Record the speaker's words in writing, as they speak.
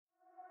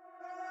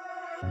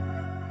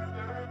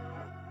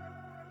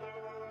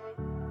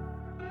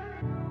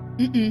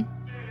Mm-mm.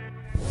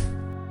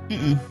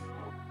 Mm-mm.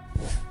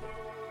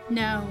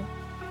 No.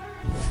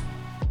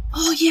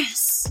 Oh,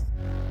 yes!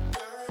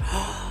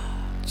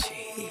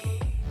 Gee.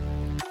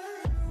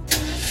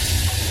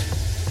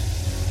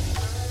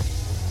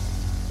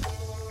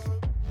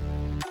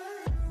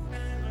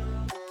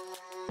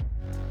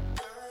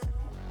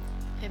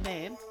 Hey,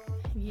 babe.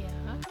 Yeah.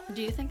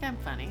 Do you think I'm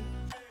funny?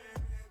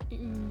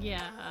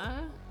 Yeah.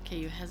 Okay,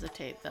 you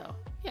hesitate, though.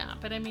 Yeah,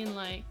 but I mean,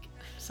 like,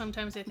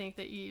 sometimes I think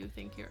that you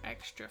think you're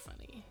extra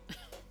funny.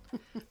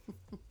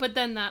 But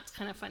then that's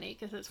kind of funny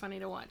because it's funny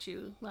to watch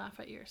you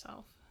laugh at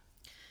yourself.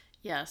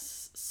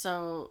 Yes.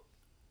 So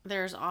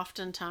there's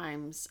often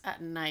times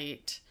at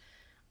night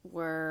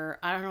where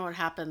I don't know what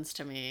happens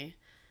to me,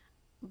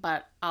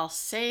 but I'll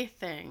say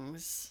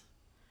things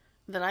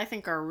that I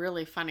think are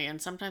really funny, and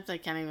sometimes I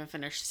can't even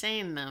finish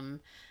saying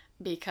them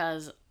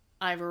because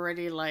I've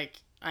already,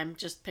 like, I'm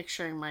just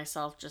picturing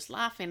myself just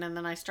laughing, and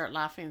then I start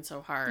laughing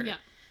so hard. Yeah.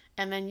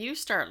 And then you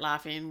start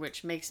laughing,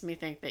 which makes me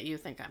think that you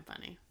think I'm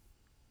funny.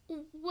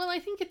 Well, I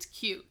think it's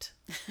cute.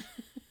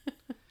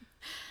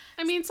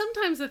 I mean,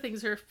 sometimes the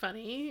things are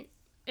funny,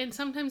 and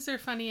sometimes they're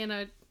funny in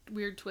a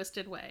weird,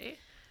 twisted way.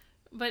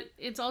 But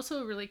it's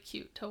also really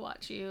cute to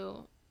watch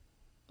you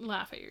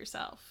laugh at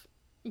yourself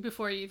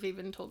before you've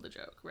even told the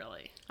joke,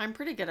 really. I'm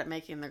pretty good at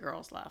making the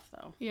girls laugh,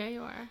 though. Yeah,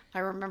 you are. I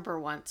remember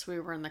once we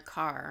were in the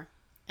car,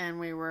 and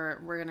we're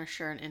going to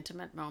share an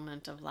intimate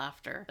moment of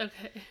laughter.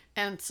 Okay.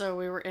 And so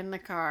we were in the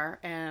car,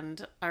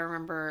 and I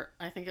remember,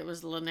 I think it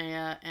was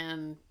Lenaya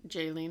and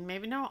Jaylene,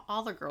 maybe no,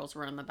 all the girls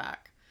were in the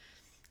back.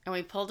 And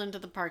we pulled into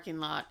the parking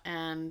lot,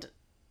 and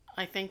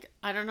I think,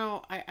 I don't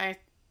know, I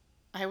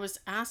was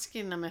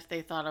asking them if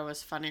they thought I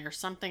was funny, or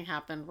something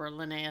happened where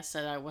Lenaya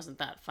said I wasn't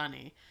that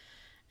funny.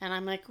 And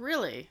I'm like,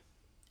 really?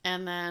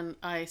 And then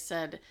I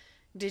said,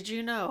 did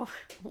you know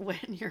when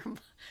your...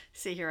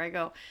 See, here I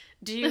go.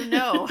 Do you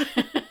know...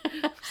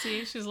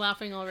 See, she's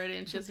laughing already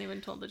and she hasn't even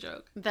told the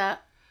joke.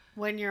 that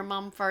when your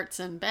mom farts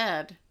in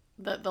bed,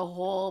 that the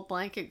whole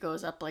blanket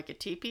goes up like a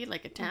teepee,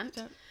 like a tent.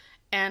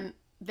 And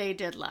they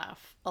did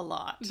laugh a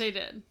lot. They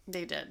did.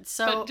 They did.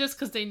 So, but just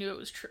because they knew it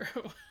was true.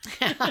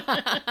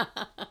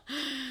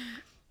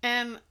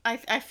 And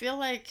I feel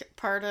like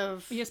part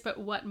of... Yes, but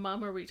what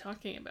mom are we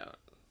talking about?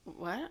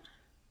 What?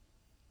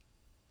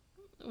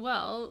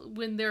 Well,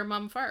 when their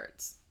mom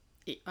farts.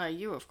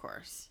 You, of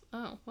course.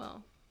 Oh,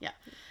 well. Yeah.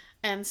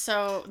 And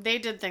so they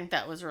did think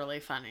that was really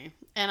funny.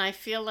 And I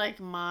feel like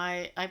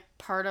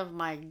part of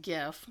my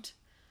gift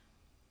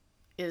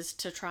is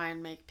to try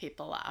and make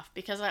people laugh,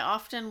 because I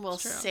often will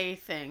say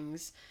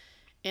things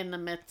in the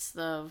midst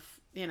of,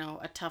 you know,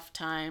 a tough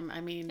time. I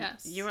mean,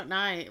 yes. You and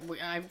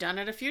I've done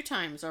it a few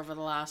times over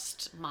the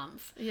last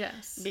month.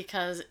 Yes.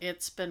 Because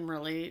it's been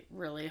really,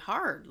 really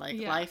hard. Like,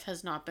 life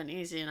has not been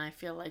easy, and I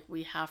feel like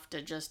we have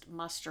to just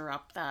muster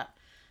up that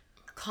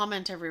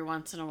comment every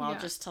once in a while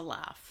just to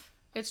laugh.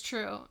 It's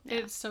true. Yeah.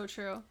 It's so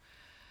true.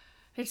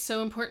 It's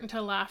so important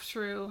to laugh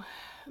through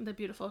the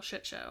beautiful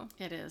shit show.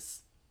 It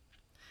is.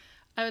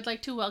 I would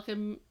like to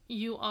welcome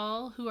you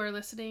all who are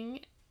listening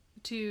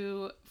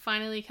to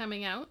Finally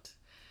Coming Out,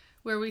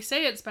 where we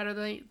say it's better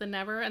than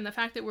ever, and the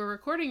fact that we're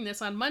recording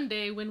this on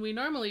Monday when we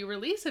normally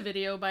release a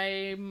video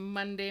by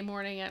Monday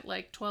morning at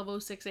like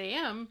 12:06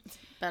 a.m. It's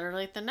better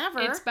late than never.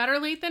 It's better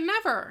late than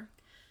never.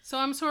 So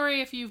I'm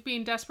sorry if you've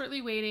been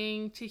desperately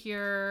waiting to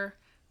hear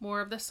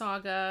more of the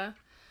saga.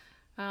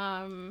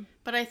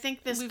 But I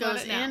think this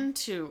goes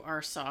into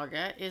our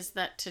saga, is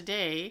that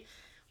today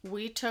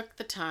we took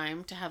the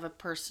time to have a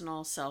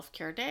personal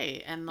self-care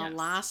day. And the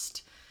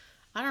last,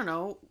 I don't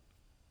know,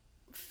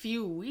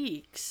 few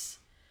weeks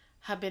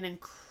have been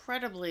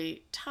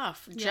incredibly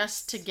tough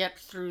just to get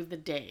through the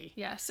day.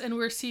 Yes, and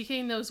we're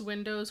seeking those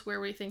windows where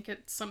we think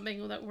it's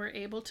something that we're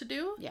able to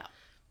do. Yeah.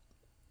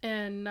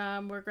 And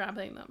we're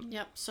grabbing them.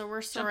 Yep, so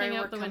we're sorry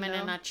we're coming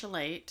in at you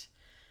late.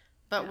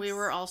 But we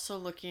were also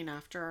looking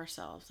after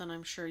ourselves, and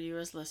I'm sure you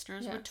as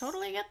listeners would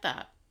totally get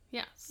that.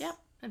 Yes. Yep.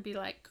 And be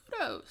like,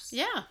 kudos.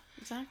 Yeah,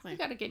 exactly. You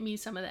got to get me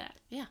some of that.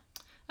 Yeah.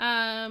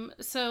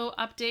 So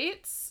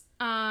updates.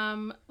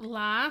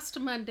 Last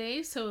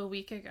Monday, so a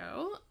week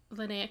ago,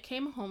 Lenaya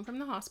came home from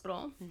the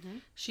hospital. Mm-hmm.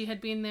 She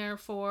had been there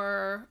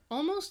for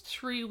almost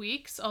 3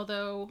 weeks,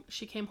 although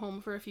she came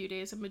home for a few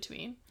days in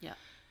between. Yeah.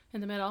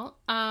 In the middle.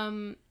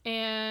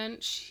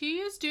 And she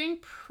is doing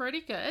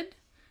pretty good.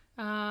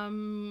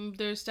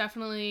 There's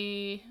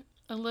definitely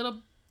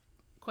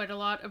quite a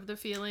lot of the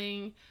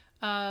feeling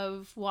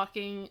of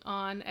walking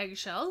on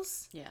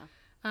eggshells. Yeah.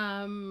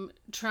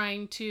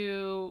 Trying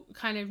to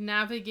kind of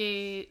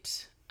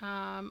navigate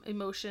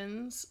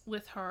emotions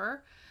with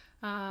her.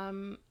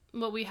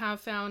 What we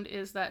have found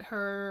is that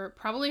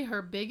probably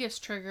her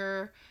biggest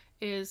trigger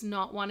is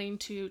not wanting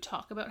to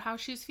talk about how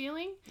she's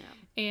feeling.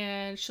 Yeah.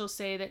 And she'll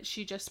say that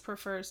she just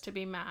prefers to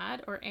be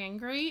mad or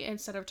angry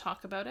instead of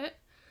talk about it.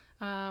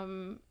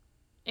 And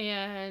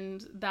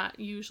that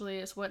usually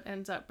is what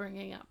ends up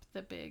bringing up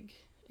the big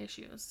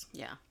issues.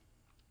 Yeah.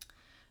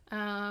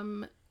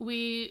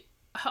 We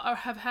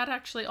have had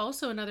actually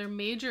also another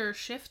major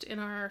shift in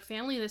our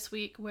family this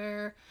week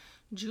where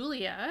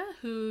Julia,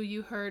 who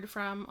you heard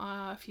from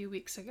a few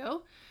weeks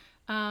ago,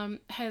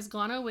 has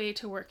gone away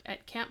to work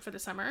at camp for the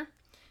summer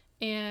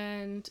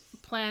and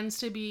plans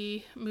to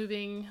be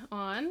moving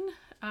on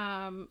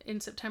in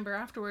September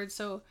afterwards.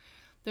 So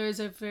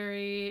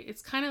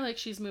it's kind of like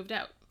she's moved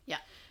out. Yeah.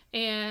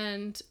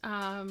 And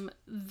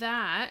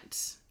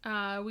that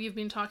we've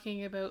been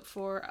talking about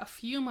for a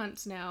few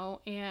months now,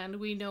 and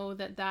we know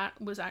that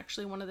was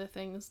actually one of the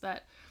things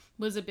that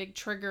was a big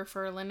trigger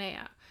for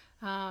Lenaya,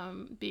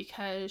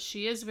 because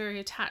she is very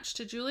attached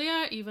to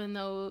Julia, even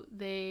though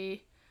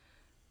they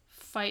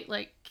fight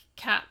like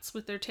cats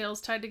with their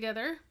tails tied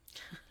together.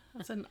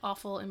 That's an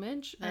awful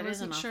image. That I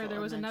wasn't sure. There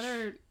was image.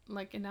 Another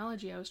like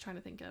analogy I was trying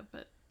to think of,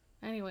 but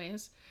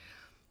anyways,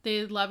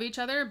 they love each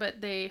other,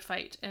 but they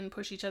fight and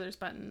push each other's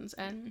buttons,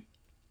 and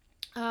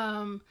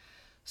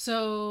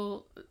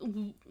so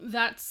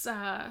that's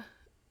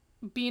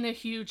been a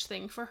huge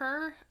thing for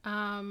her.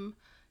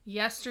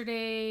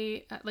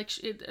 Yesterday,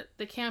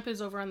 the camp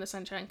is over on the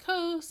Sunshine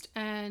Coast,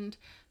 and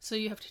so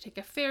you have to take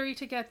a ferry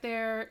to get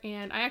there.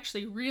 And I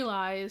actually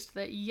realized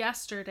that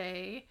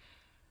yesterday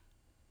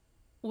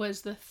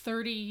was the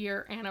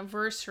 30-year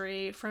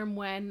anniversary from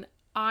when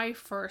I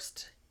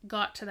first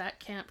got to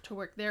that camp to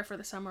work there for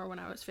the summer when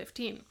I was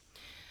 15.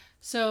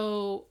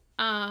 So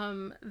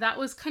that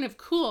was kind of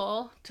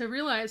cool to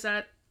realize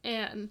that,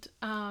 and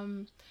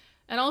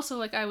also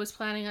like I was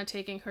planning on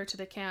taking her to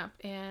the camp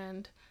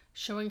and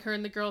showing her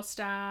in the girl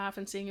staff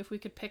and seeing if we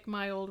could pick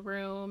my old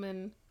room,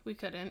 and we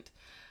couldn't,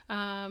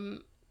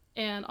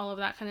 and all of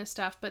that kind of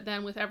stuff. But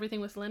then with everything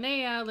with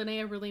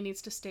Lenaya really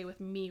needs to stay with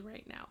me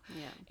right now.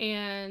 Yeah.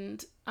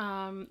 And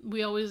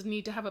we always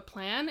need to have a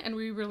plan, and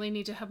we really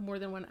need to have more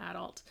than one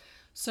adult.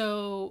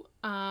 So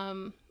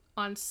on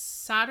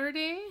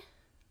Saturday,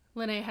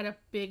 Lenaya had a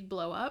big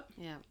blow up.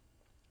 Yeah.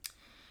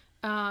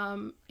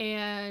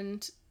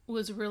 And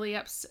was really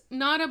upset.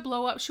 Not a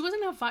blow up. It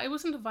wasn't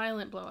a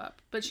violent blow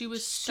up, but she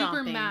was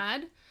super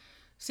mad,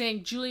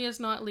 saying Julia's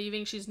not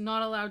leaving. She's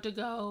not allowed to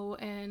go,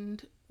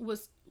 and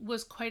was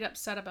quite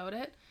upset about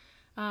it.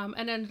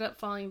 And ended up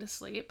falling to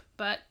sleep.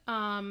 But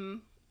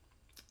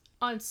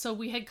so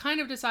we had kind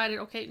of decided,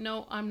 okay,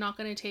 no, I'm not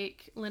going to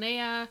take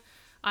Lenaya.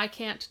 I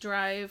can't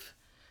drive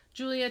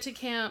Julia to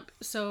camp,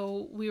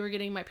 so we were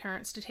getting my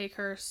parents to take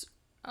her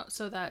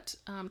so that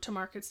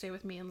Tamar could stay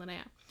with me and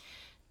Lenaya.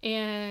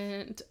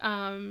 And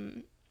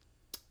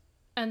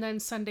then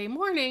Sunday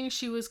morning,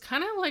 she was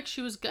kind of like,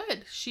 she was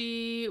good.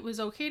 She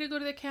was okay to go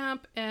to the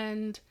camp,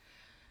 and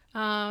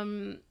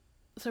so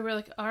we're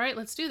like, all right,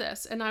 let's do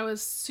this. And I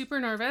was super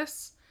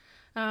nervous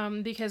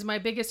because my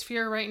biggest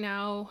fear right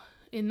now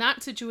in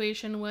that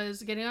situation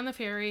was getting on the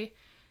ferry,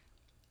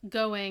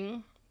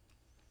 going,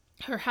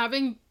 her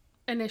having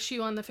an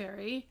issue on the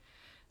ferry,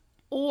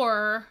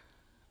 or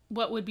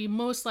what would be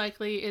most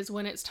likely is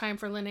when it's time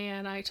for Lenaya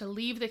and I to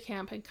leave the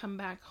camp and come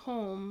back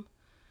home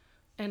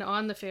and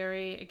on the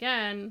ferry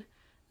again,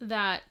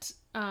 that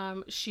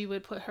she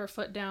would put her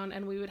foot down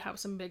and we would have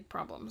some big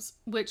problems,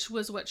 which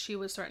was what she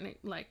was threatening,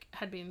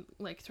 had been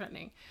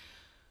threatening.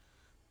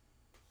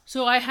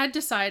 So I had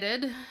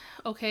decided,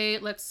 okay,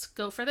 let's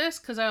go for this,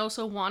 because I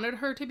also wanted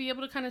her to be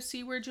able to kind of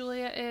see where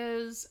Julia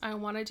is. I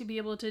wanted to be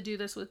able to do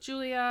this with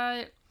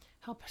Julia,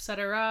 help set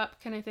her up,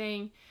 kind of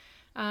thing.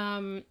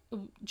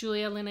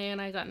 Julia, Lenaya,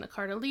 and I got in the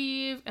car to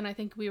leave, and I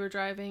think we were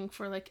driving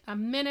for like a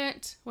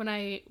minute when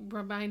I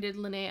reminded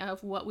Lenaya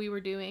of what we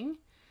were doing,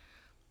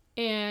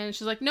 and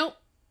she's like, nope,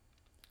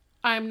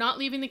 I'm not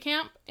leaving the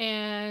camp.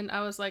 And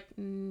I was like,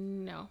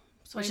 no.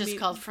 So Which is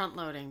called front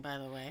loading, by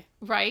the way.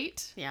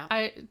 Right.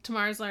 Yeah.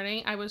 Tamara's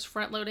learning. I was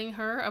front loading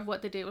her of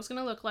what the day was going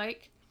to look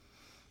like.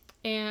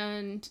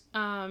 And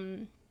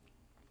I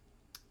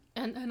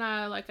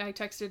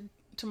texted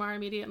Tamara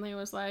immediately,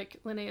 was like,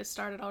 Lenaya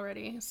started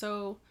already.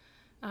 So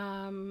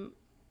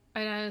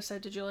and I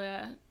said to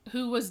Julia,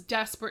 who was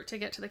desperate to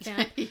get to the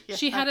camp, yes.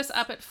 She had us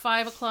up at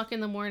 5:00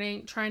 in the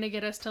morning trying to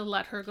get us to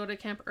let her go to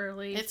camp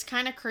early. It's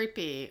kind of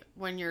creepy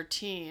when your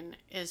teen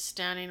is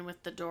standing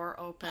with the door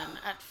open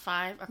at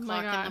 5:00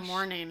 in the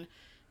morning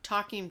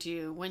talking to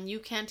you when you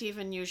can't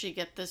even usually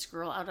get this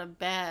girl out of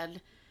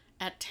bed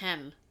at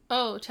 10.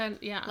 Oh, 10,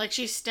 yeah. Like,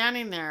 she's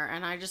standing there,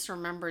 and I just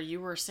remember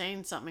you were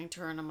saying something to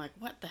her, and I'm like,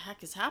 what the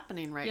heck is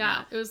happening right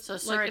now? Yeah, it was so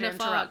sorry like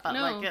to interrupt, but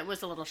no. it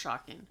was a little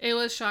shocking. It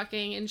was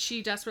shocking, and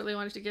she desperately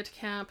wanted to get to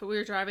camp, but we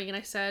were driving, and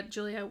I said,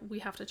 Julia, we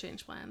have to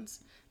change plans.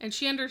 And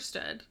she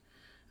understood.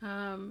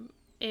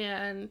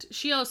 And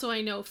she also, I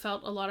know,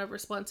 felt a lot of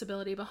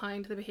responsibility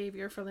behind the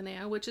behavior for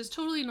Lenaya, which is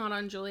totally not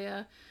on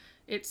Julia.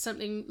 It's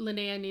something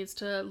Lenaya needs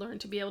to learn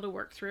to be able to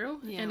work through,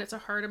 and it's a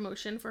hard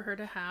emotion for her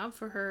to have,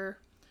 for her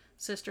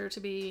sister to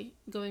be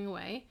going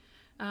away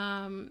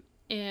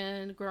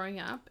and growing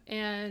up.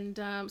 And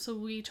so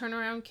we turned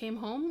around, came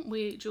home.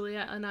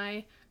 Julia and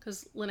I,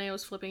 because Lenaya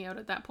was flipping out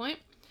at that point,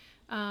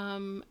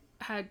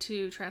 had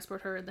to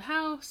transport her in the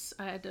house.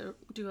 I had to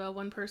do a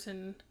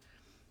one-person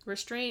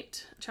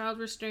child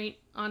restraint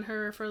on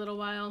her for a little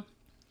while.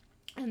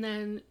 And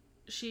then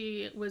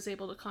she was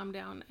able to calm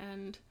down,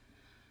 and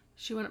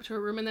she went up to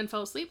her room and then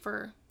fell asleep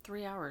for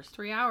 3 hours.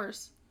 3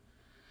 hours.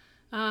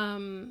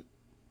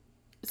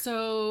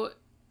 So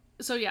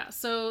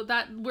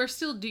that we're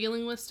still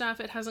dealing with stuff.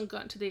 It hasn't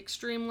gotten to the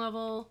extreme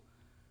level.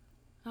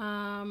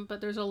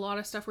 But there's a lot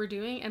of stuff we're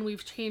doing, and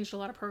we've changed a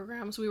lot of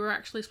programs. We were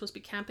actually supposed to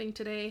be camping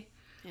today.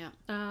 Yeah.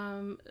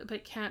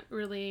 But can't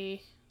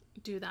really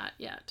do that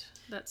yet.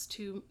 That's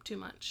too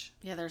much.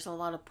 Yeah, there's a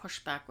lot of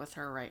pushback with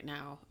her right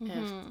now.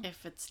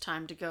 If it's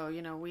time to go,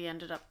 we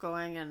ended up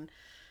going and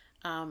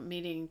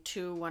meeting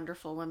 2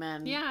 wonderful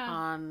women. Yeah.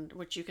 On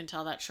which you can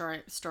tell that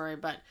story,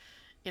 but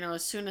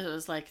as soon as it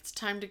was like it's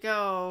time to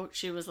go,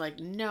 she was like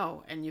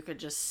no, and you could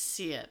just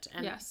see it.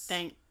 And yes.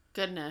 Thank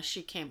goodness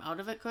she came out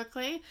of it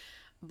quickly.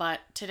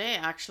 But today,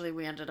 actually,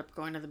 we ended up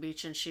going to the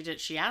beach, and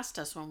she asked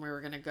us when we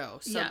were going to go.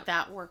 So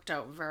that worked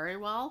out very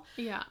well.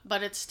 Yeah.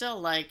 But it's still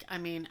like, I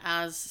mean,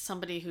 as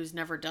somebody who's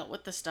never dealt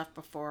with this stuff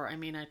before, I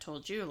mean, I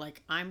told you,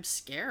 like, I'm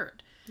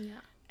scared. Yeah.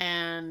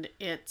 And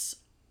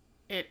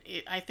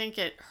I think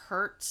it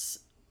hurts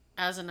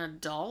as an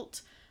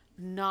adult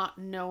not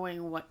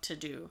knowing what to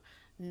do,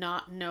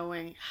 not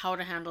knowing how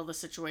to handle the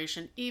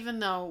situation,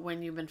 even though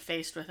when you've been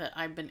faced with it,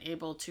 I've been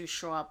able to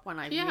show up when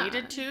I've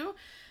needed to.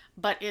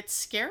 But it's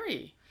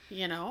scary,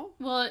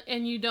 Well,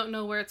 and you don't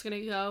know where it's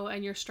going to go,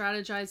 and you're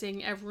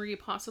strategizing every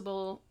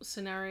possible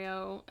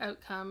scenario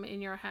outcome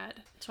in your head.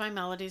 That's why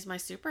Melody's my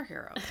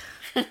superhero.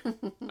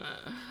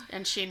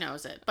 And she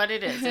knows it. But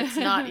it's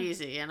not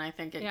easy, and I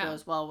think it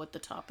goes well with the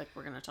topic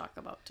we're going to talk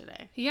about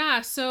today.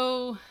 Yeah,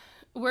 so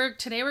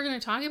today we're going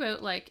to talk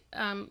about, like,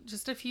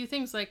 just a few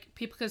things, like,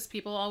 because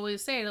people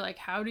always say, like,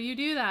 how do you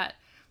do that?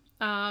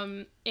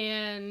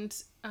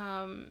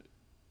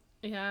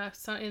 Yeah,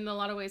 so in a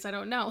lot of ways, I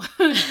don't know.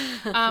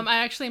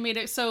 I actually made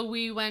it. So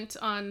we went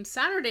on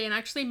Saturday and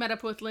actually met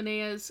up with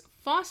Lenaya's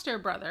foster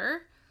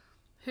brother,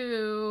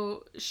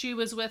 who she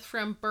was with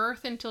from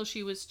birth until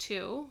she was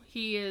 2.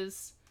 He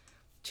is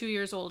 2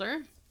 years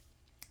older.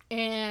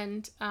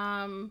 And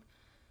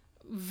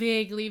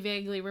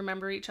vaguely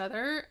remember each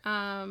other.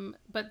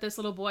 But this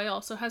little boy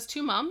also has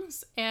 2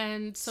 moms.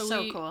 And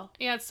so cool.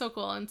 Yeah, it's so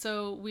cool. And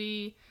so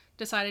we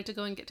decided to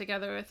go and get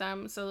together with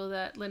them so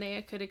that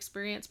Lenaya could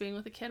experience being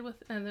with a kid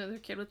with another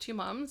kid with 2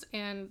 moms,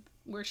 and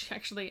where she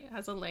actually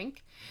has a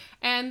link.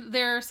 And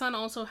their son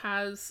also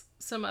has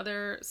some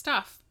other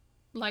stuff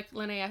like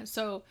Lenaya.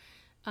 So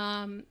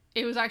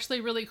it was actually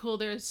really cool.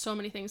 There's so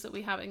many things that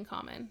we have in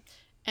common.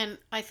 And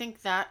I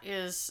think that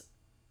is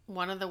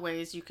one of the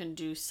ways you can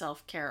do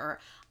self-care, or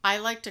I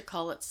like to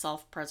call it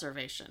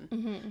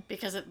self-preservation.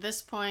 Because at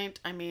this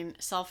point, I mean,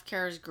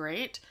 self-care is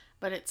great,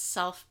 but it's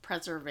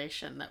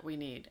self-preservation that we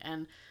need.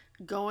 And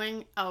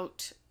going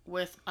out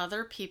with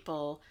other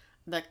people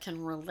that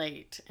can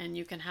relate, and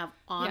you can have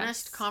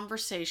honest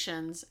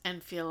conversations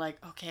and feel like,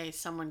 okay,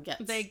 someone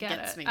gets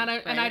it. Me. And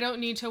I don't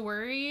need to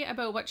worry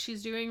about what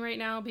she's doing right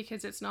now,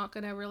 because it's not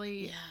going to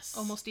really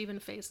almost even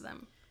phase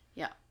them.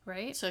 Yeah.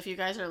 Right? So if you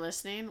guys are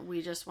listening,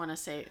 we just want to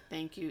say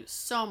thank you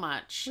so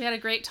much. We had a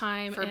great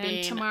time,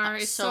 and Tamar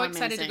is so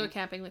excited to go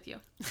camping with you.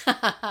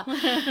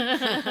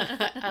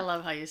 I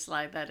love how you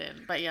slide that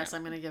in. But yes,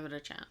 I'm going to give it a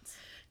chance.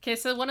 Okay,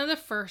 so one of the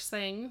first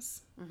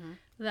things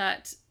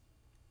that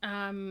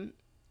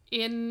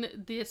in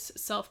this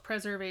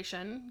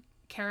self-preservation,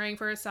 caring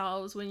for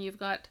ourselves when you've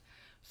got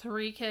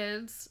 3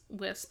 kids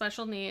with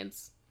special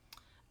needs,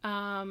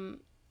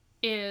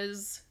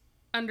 is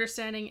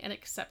understanding and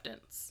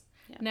acceptance.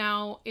 Yeah.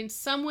 Now, in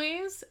some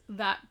ways,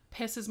 that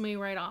pisses me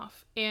right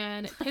off.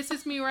 And it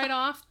pisses me right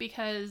off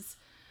because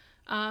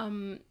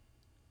when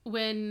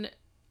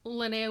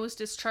Lenaya was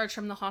discharged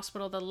from the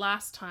hospital the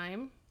last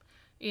time,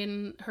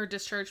 in her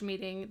discharge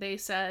meeting, they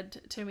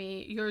said to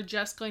me, you're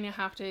just going to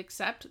have to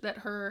accept that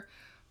her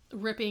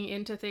ripping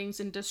into things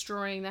and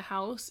destroying the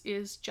house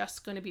is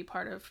just going to be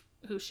part of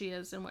who she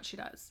is and what she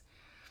does.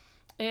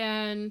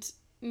 And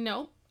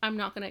no, I'm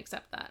not going to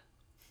accept that.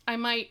 I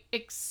might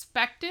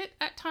expect it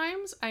at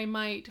times. I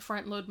might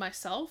front load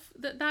myself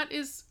that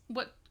is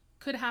what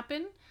could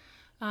happen.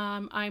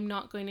 I'm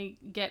not going to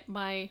get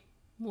my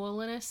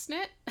wool in a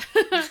snit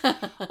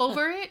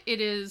over it. It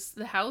is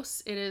the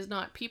house. It is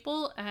not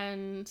people,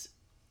 and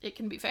it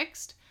can be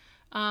fixed.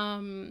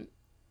 And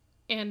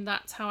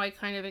that's how I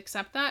kind of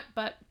accept that.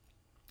 But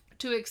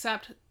to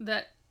accept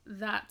that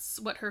that's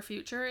what her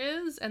future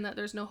is and that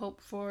there's no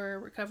hope for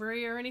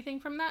recovery or anything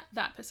from that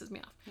pisses me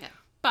off. Yeah.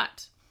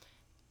 But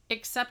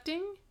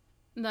accepting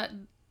that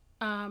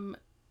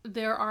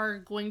there are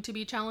going to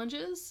be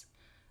challenges,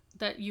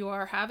 that you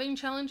are having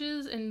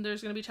challenges, and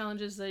there's going to be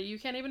challenges that you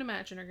can't even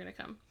imagine are going to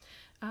come,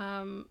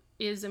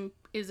 is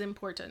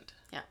important.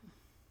 Yeah.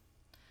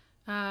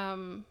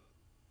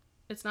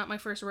 It's not my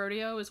first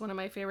rodeo is one of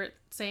my favorite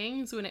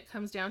sayings. When it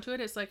comes down to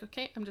it, it's like,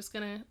 okay,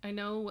 I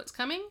know what's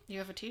coming. You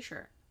have a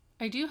t-shirt.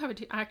 I do have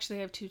actually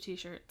I have 2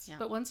 t-shirts,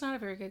 but one's not a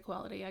very good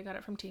quality. I got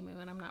it from Temu,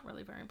 and I'm not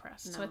really very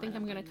impressed. No, so I think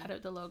I'm going to cut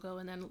out the logo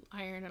and then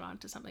iron it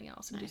onto something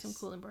else and do some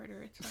cool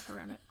embroidery stuff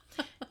around it.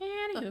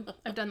 Anywho,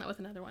 I've done that with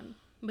another one,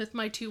 with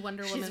my 2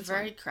 Wonder Women. She's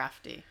very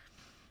crafty.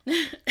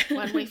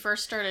 When we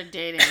first started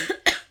dating,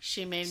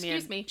 She made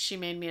Excuse me. She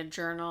made me a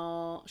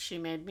journal. She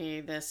made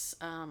me this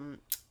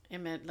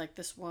image, like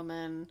this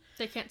woman.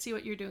 They can't see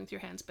what you're doing with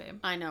your hands, babe.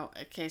 I know.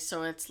 Okay,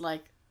 so it's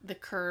like the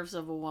curves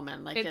of a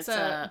woman. Like It's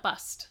a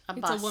bust. A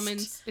it's bust. a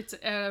woman's. It's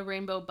a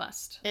rainbow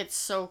bust. It's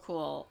so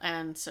cool,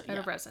 and so Out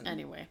of resin.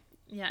 Anyway.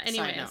 Yeah. Anyways.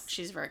 Side note,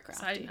 she's very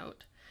crafty. Side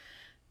note.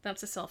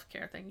 That's a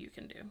self-care thing you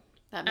can do.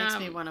 That makes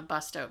me want to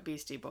bust out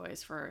Beastie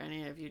Boys for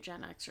any of you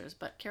Gen Xers,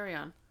 but carry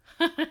on.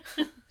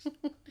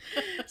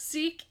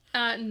 Seek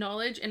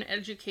knowledge and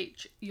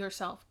educate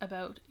yourself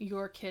about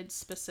your kids'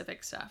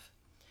 specific stuff.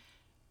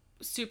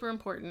 Super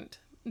important.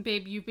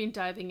 Babe, you've been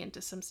diving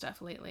into some stuff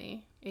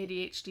lately.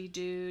 ADHD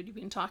dude, you've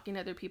been talking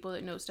to other people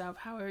that know stuff.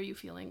 How are you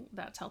feeling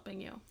that's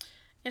helping you?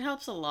 It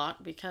helps a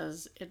lot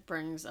because it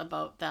brings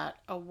about that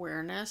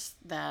awareness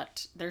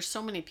that there's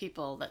so many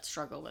people that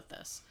struggle with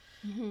this.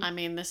 Mm-hmm. I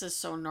mean, this is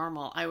so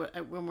normal.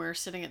 When we were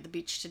sitting at the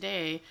beach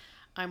today,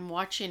 I'm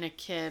watching a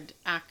kid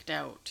act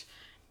out.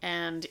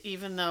 And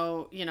even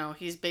though, you know,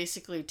 he's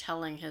basically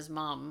telling his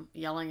mom,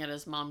 yelling at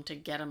his mom to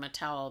get him a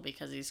towel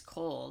because he's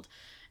cold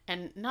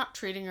and not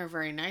treating her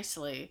very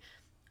nicely,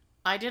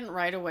 I didn't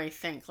right away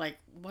think like,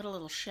 what a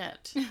little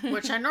shit,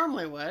 which I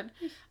normally would.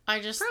 I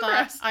just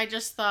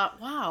thought,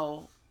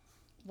 wow,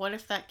 what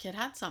if that kid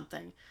had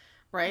something,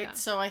 right? Yeah.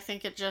 So I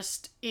think it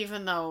just,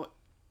 even though,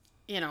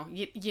 you know,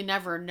 you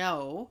never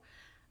know,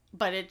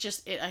 but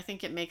I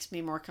think it makes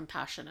me more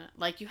compassionate.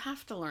 Like, you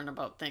have to learn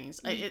about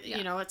things.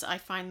 You know, I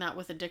find that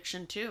with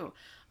addiction too.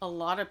 A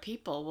lot of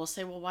people will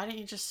say, well, why don't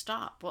you just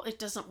stop? Well, it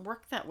doesn't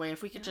work that way.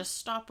 If we could just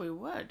stop, we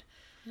would.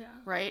 Yeah.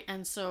 Right?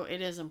 And so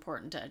it is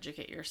important to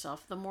educate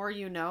yourself. The more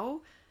you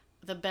know,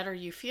 the better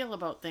you feel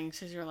about things,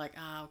 because you're like,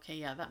 okay,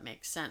 yeah, that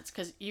makes sense.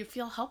 Because you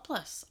feel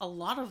helpless a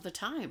lot of the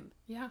time.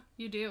 Yeah,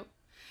 you do.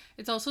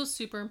 It's also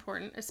super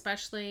important,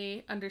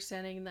 especially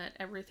understanding that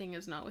everything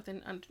is not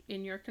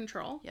in your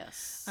control.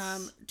 Yes.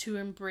 To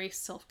embrace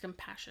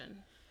self-compassion.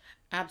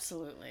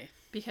 Absolutely.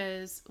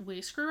 Because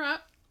we screw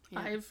up. Yeah.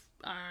 I've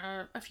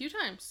a few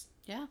times.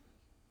 Yeah.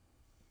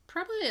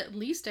 Probably at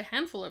least a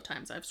handful of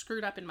times I've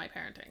screwed up in my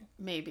parenting.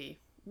 Maybe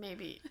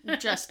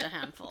just a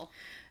handful.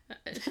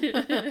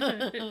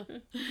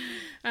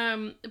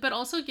 But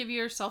also give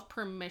yourself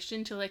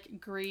permission to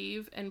like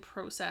grieve and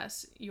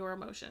process your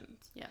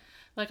emotions. Yeah.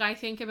 Like, I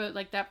think about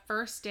like that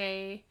first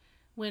day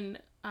when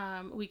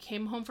we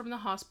came home from the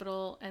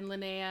hospital, and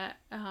Lenaya,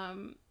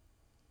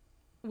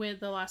 when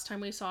the last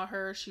time we saw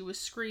her, she was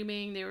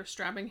screaming. They were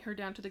strapping her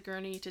down to the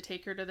gurney to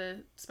take her to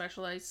the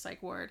specialized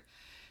psych ward.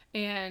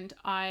 And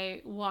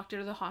I walked out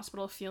of the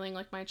hospital feeling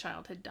like my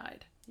child had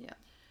died. Yeah.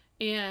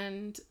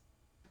 And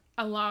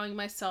allowing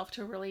myself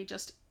to really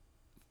just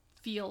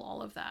feel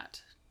all of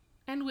that.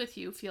 And with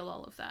you, feel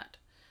all of that.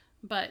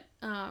 But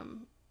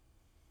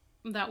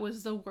that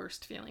was the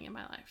worst feeling in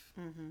my life.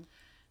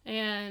 Mm-hmm.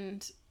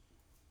 And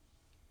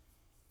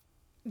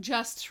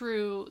just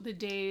through the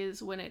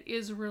days when it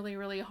is really,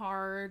 really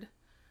hard,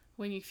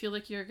 when you feel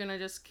like you're going to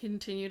just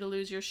continue to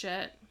lose your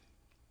shit,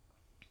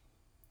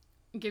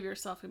 give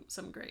yourself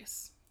some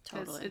grace.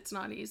 Totally. It's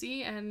not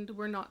easy, and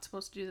we're not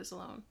supposed to do this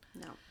alone.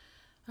 No.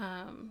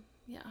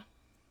 Yeah.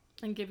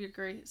 And give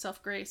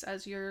yourself grace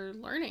as you're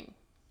learning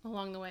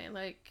along the way.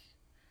 Like,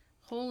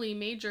 holy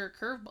major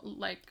curve,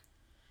 like.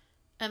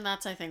 And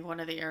that's, I think, one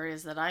of the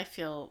areas that I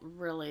feel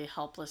really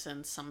helpless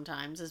in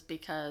sometimes, is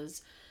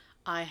because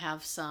I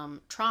have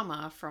some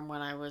trauma from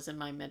when I was in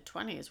my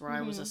mid-20s where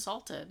I was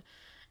assaulted.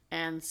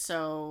 And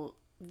so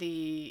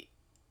the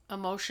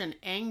emotion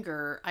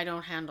anger, I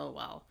don't handle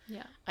well.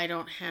 Yeah. I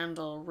don't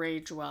handle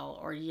rage well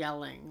or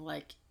yelling.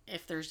 Like,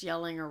 if there's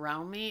yelling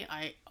around me,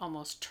 I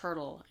almost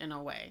turtle in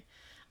a way.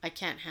 I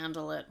can't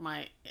handle it.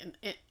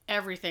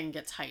 Everything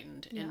gets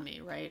heightened in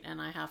me, right?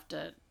 And I have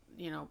to,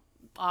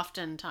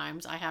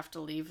 oftentimes I have to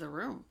leave the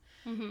room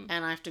and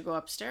I have to go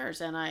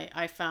upstairs. And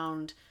I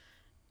found,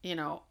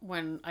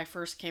 when I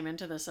first came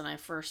into this and I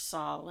first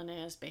saw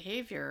Lenaya's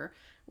behavior,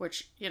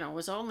 which,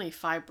 was only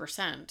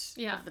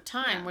 5% of the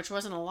time, which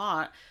wasn't a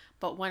lot.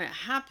 But when it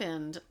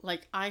happened,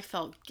 like, I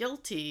felt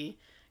guilty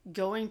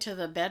going to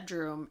the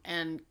bedroom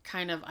and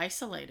kind of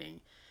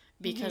isolating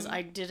because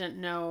I didn't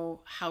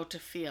know how to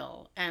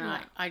feel. And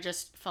I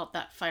just felt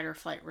that fight or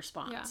flight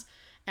response. Yeah.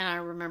 And I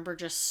remember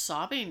just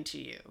sobbing to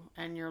you,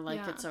 and you're like,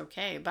 it's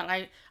okay. But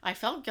I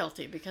felt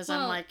guilty because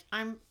I'm like,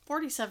 I'm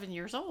 47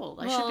 years old.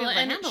 I should be able to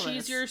handle this. And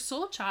she's your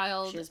soul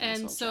child. She is my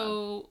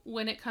soul child.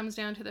 When it comes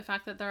down to the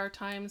fact that there are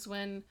times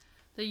when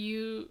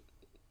you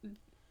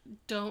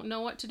don't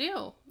know what to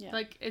do. Yeah.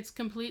 Like, it's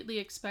completely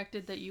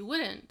expected that you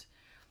wouldn't.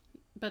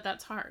 But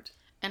that's hard.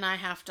 And I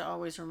have to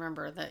always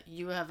remember that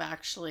you have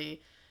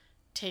actually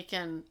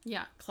taken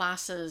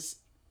classes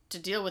to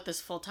deal with this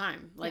full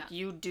time. Like,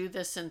 you do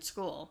this in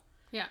school.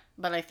 Yeah.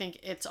 But I think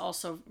it's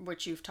also,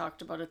 which you've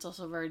talked about, it's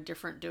also very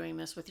different doing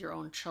this with your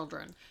own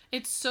children.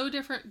 It's so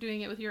different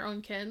doing it with your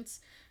own kids.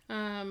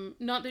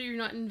 Not that you're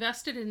not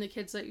invested in the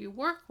kids that you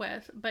work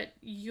with, but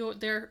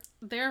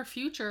their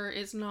future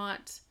is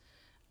not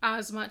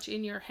as much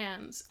in your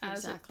hands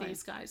as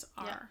these guys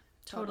are. Yeah,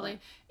 totally.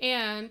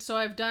 And so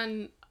I've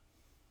done,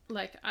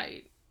 like,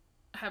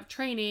 have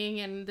training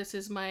and this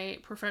is my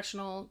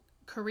professional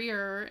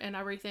career and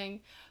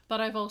everything,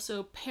 but I've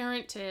also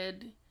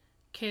parented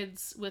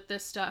kids with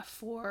this stuff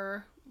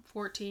for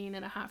 14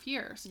 and a half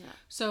years. Yeah.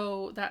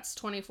 So that's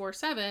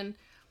 24/7.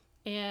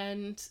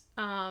 And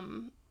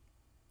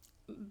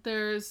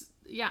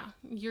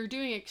you're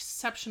doing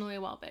exceptionally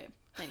well, babe.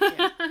 Thank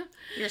you.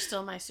 You're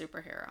still my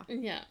superhero.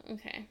 Yeah,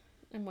 okay.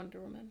 I'm Wonder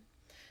Woman.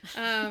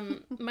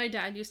 My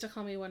dad used to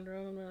call me Wonder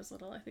Woman when I was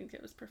little. I think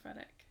it was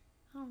prophetic.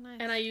 Oh, nice.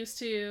 And I used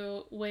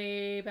to,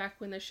 way back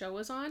when the show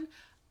was on,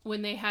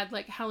 when they had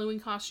like Halloween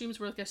costumes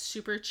were like a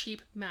super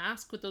cheap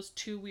mask with those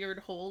 2 weird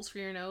holes for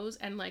your nose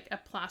and like a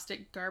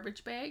plastic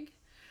garbage bag.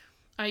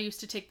 I used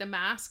to take the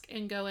mask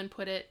and go and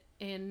put it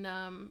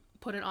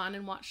on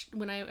and watch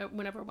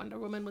whenever Wonder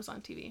Woman was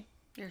on TV.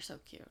 You're so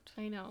cute.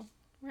 I know,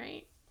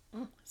 right?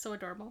 So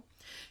adorable.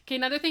 Okay,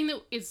 another thing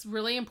that is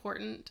really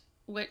important,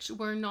 which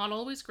we're not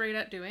always great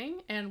at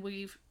doing, and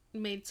we've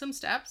made some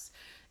steps,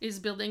 is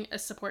building a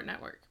support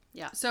network.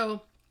 Yeah.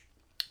 So,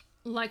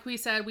 like we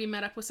said, we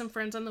met up with some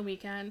friends on the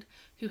weekend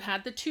who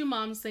had the 2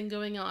 moms thing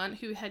going on,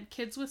 who had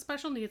kids with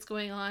special needs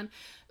going on.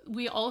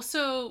 We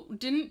also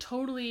didn't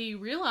totally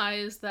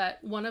realize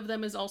that one of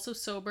them is also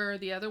sober.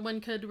 The other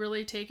one could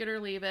really take it or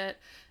leave it.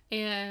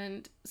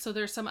 And so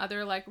there's some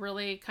other like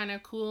really kind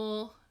of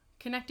cool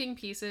connecting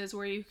pieces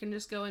where you can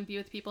just go and be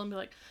with people and be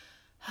like,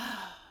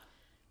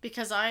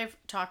 because I've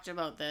talked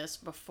about this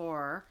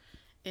before,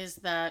 is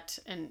that,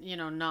 and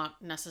not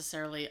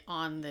necessarily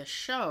on this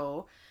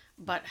show,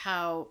 but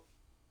how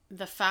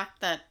the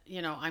fact that,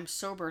 I'm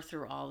sober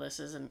through all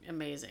this is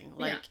amazing.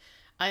 Like,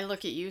 I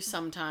look at you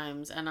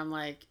sometimes and I'm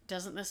like,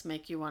 doesn't this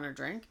make you want to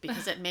drink?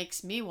 Because it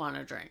makes me want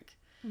to drink.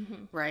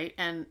 Mm-hmm. Right?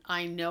 And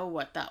I know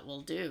what that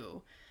will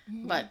do.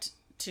 Mm-hmm. But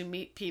to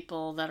meet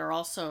people that are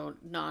also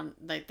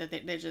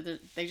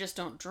they just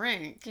don't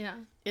drink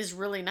is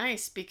really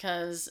nice,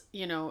 because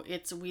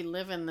we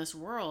live in this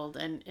world,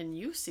 and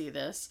you see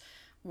this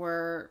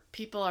where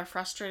people are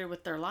frustrated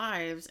with their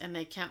lives and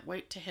they can't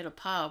wait to hit a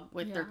pub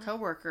with their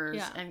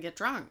coworkers and get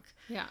drunk.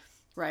 Yeah.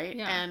 Right?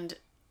 Yeah. And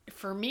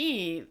for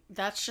me,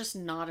 that's just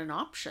not an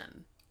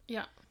option.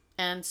 Yeah.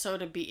 And so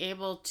to be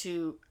able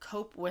to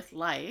cope with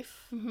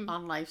life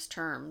on life's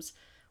terms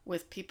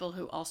with people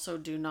who also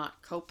do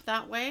not cope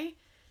that way,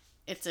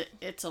 it's a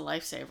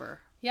lifesaver.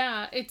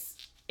 Yeah,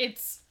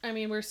 it's I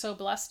mean, we're so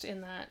blessed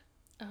in that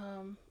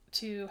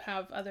to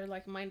have other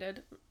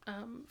like-minded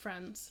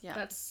friends. Yeah.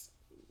 That's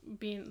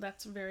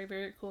very,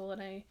 very cool.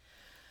 And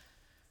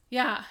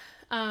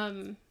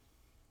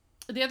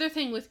the other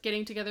thing with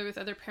getting together with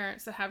other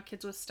parents that have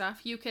kids with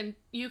stuff, you can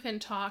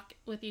talk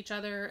with each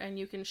other and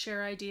you can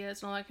share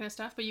ideas and all that kind of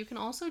stuff, but you can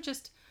also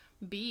just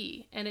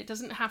be, and it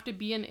doesn't have to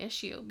be an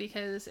issue,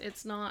 because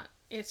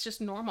it's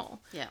just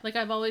normal. Yeah. Like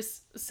I've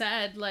always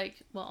said,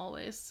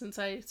 always since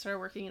I started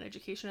working in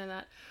education and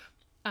that,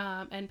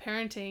 and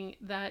parenting,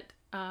 that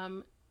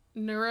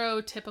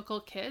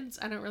neurotypical kids,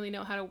 I don't really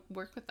know how to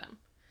work with them.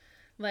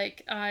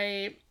 Like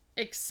I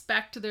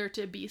expect there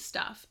to be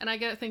stuff, and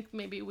I think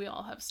maybe we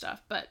all have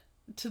stuff, but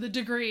to the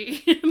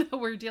degree that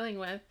we're dealing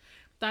with,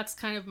 that's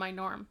kind of my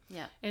norm.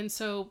 Yeah. And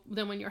so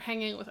then when you're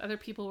hanging with other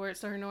people where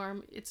it's their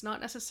norm, it's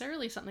not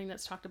necessarily something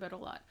that's talked about a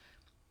lot.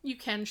 You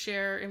can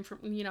share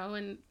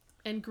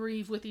and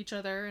grieve with each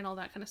other and all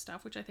that kind of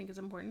stuff, which I think is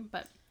important.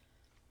 But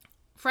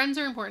friends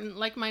are important,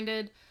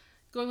 like-minded,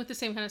 going with the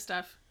same kind of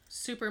stuff,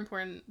 super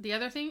important. The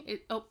other thing,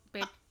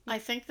 babe. I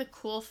think the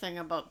cool thing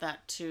about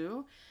that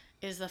too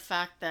is the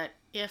fact that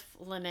if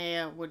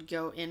Lenaya would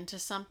go into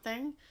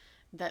something,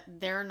 that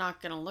they're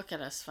not going to look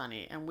at us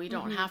funny, and we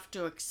don't have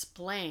to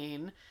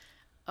explain,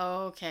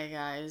 okay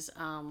guys,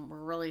 we're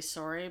really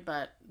sorry,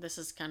 but this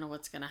is kind of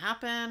what's going to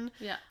happen.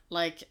 Yeah.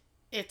 Like,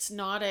 it's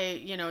not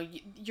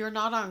you're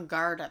not on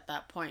guard at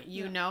that point.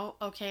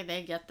 Okay,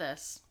 they get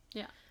this.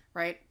 Yeah.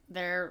 Right?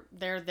 They're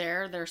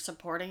there, they're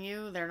supporting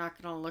you. They're not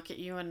going to look at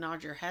you and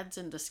nod your heads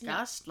in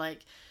disgust,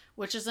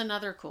 which is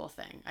another cool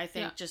thing. I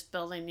think just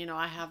building,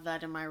 I have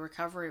that in my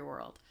recovery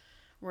world,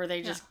 where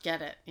they just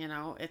get it,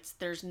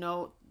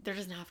 there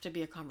doesn't have to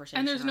be a conversation.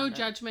 And there's no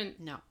judgment.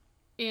 No.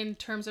 In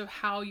terms of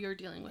how you're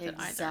dealing with it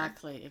either.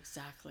 Exactly.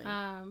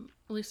 At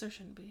least there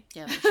shouldn't be.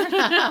 Yeah.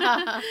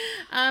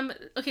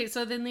 Okay,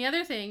 so then the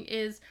other thing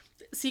is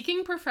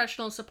seeking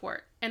professional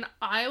support. And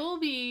I will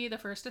be the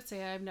first to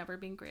say I've never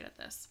been great at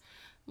this.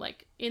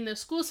 Like in the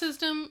school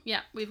system,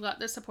 we've got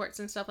the supports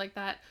and stuff like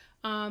that.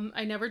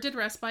 I never did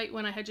respite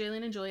when I had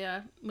Jaylene and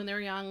Julia when they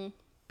were young,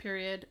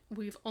 period.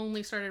 We've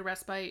only started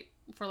respite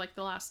for like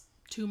the last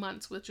 2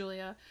 months with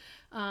Julia.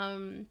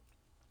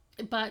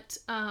 But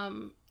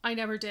I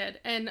never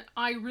did. And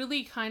I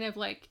really kind of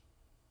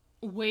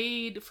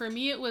for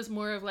me, it was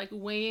more of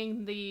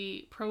weighing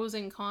the pros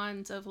and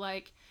cons of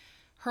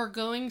her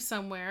going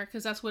somewhere,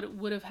 because that's what it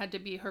would have had to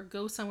be, her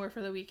go somewhere for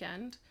the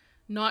weekend,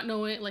 not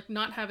knowing,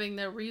 not having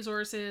the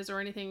resources or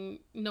anything,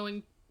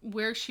 knowing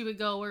where she would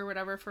go or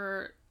whatever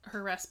for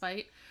her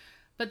respite.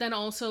 But then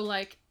also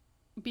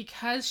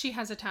because she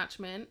has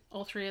attachment,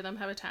 all 3 of them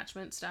have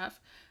attachment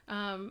stuff,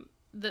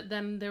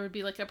 then there would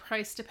be like a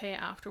price to pay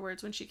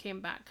afterwards when she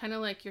came back, kind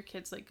of like your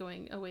kids like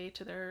going away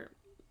to their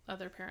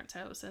other parents'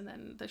 house, and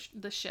then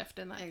the shift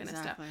and that kind of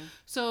stuff.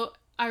 So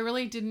I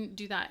really didn't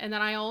do that. And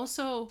then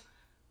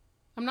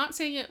I'm not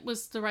saying it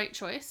was the right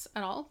choice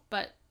at all,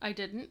 but I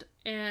didn't.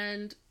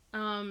 And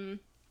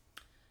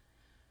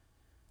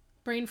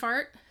brain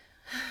fart.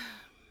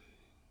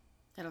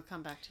 It'll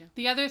come back to you.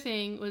 The other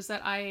thing was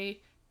that I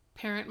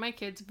parent my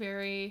kids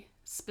very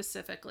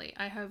specifically.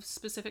 I have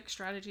specific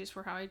strategies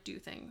for how I do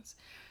things.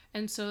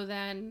 And so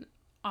then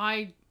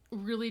I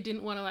really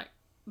didn't want to let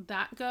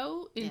that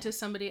go into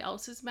somebody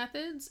else's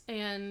methods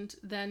and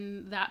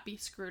then that be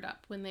screwed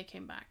up when they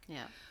came back.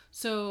 Yeah.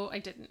 So I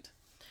didn't.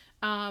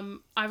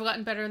 I've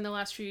gotten better in the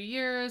last few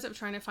years of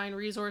trying to find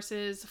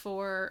resources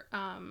for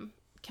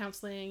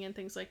counseling and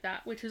things like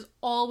that, which is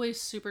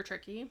always super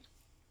tricky.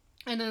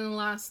 And in the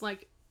last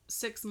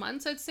 6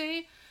 months, I'd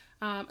say,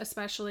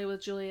 especially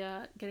with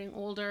Julia getting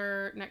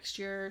older next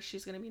year,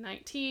 she's going to be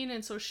 19.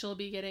 And so she'll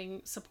be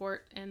getting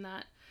support and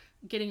that,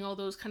 getting all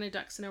those kind of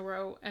ducks in a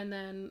row. And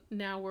then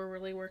now we're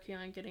really working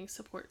on getting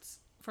supports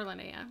for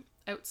Lenaya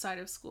outside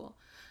of school.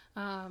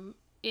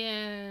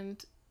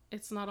 And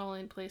it's not all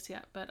in place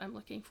yet, but I'm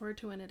looking forward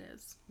to when it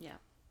is. Yeah.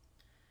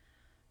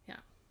 Yeah.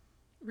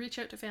 Reach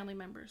out to family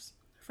members,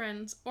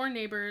 friends, or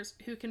neighbors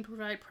who can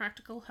provide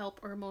practical help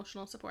or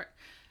emotional support.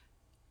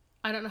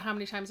 I don't know how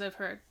many times I've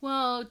heard,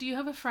 well, do you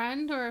have a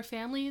friend or a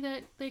family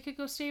that they could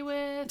go stay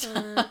with?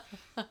 Or,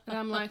 and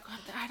I'm like,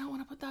 I don't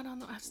want to put that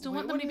on. I still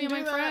want them to be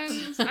my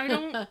friends. I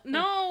don't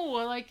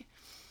know.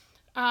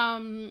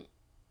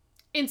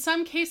 In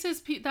some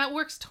cases, that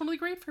works totally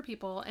great for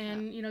people.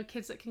 And,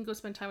 kids that can go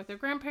spend time with their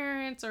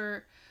grandparents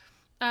or,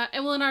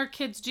 and our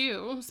kids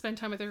do spend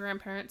time with their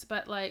grandparents,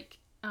 but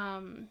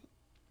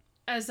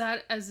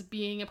as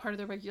being a part of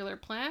the regular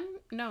plan,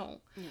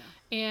 no. Yeah.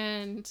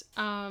 And,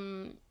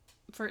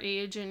 for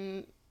age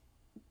and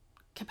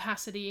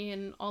capacity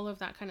and all of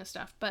that kind of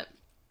stuff. But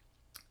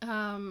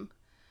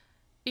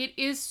it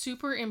is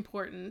super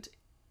important,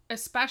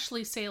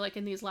 especially say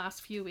in these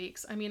last few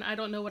weeks. I mean, I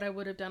don't know what I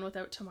would have done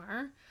without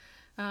Tamar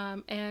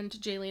and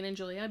Jaylene and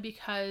Julia,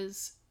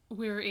 because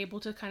we were able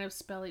to kind of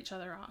spell each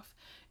other off.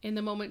 In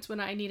the moments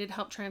when I needed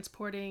help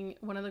transporting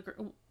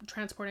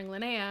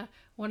Lenaya,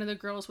 one of the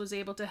girls was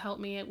able to help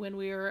me when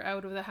we were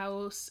out of the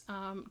house.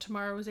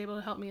 Tamara was able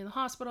to help me in the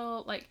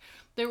hospital.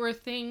 There were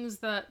things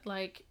that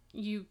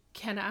you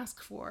can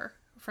ask for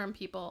from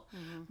people,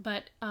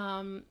 but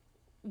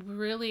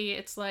really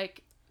it's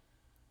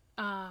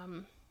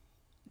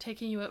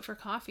taking you out for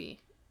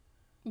coffee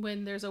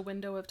when there's a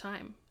window of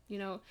time,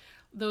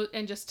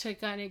 and just to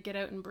kind of get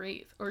out and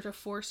breathe, or to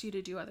force you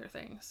to do other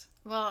things.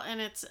 Well,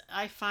 and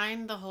I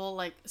find the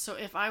whole, so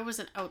if I was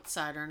an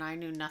outsider and I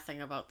knew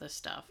nothing about this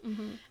stuff,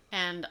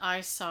 and I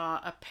saw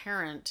a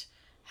parent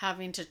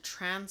having to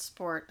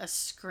transport a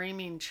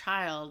screaming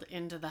child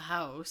into the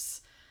house,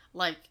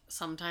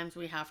 sometimes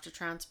we have to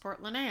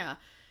transport Lenaya,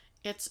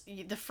 it's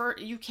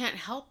you can't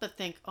help but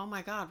think, oh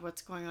my God,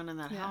 what's going on in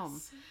that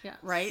home? Yes.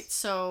 Right?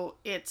 So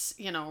it's,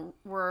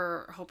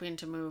 we're hoping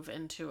to move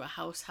into a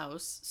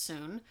house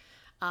soon.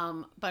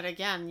 But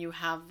again, you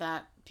have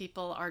that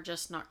people are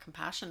just not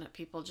compassionate.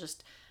 People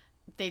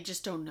they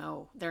just don't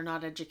know. They're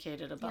not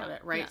educated about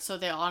it, right? Yeah. So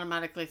they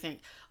automatically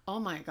think, oh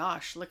my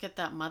gosh, look at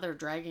that mother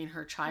dragging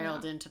her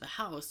child into the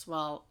house.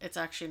 Well, it's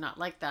actually not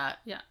like that.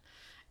 Yeah.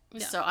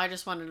 So I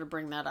just wanted to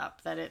bring that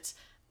up, that it's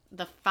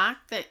the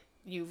fact that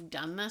you've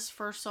done this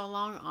for so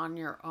long on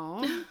your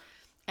own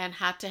and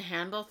had to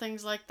handle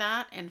things like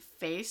that and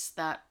face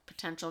that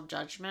potential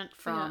judgment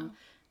from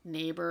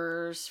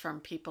neighbors, from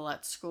people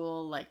at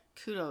school,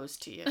 kudos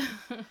to you.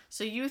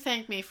 So you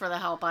thank me for the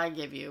help I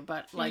give you,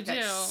 but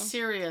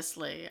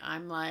seriously,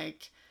 I'm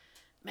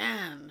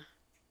man,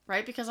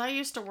 right? Because I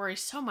used to worry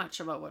so much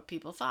about what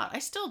people thought. I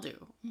still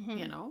do,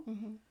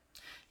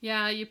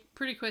 Yeah, you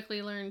pretty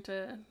quickly learn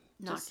to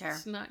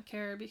not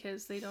care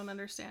because they don't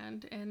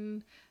understand,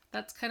 and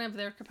that's kind of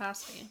their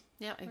capacity.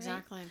 Yeah,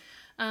 exactly.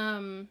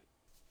 Right?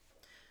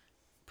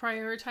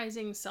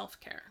 Prioritizing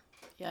self-care.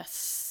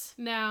 Yes.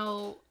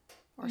 Now,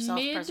 Or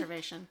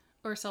self-preservation.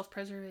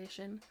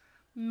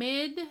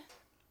 Mid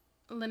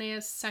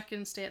Lenaya's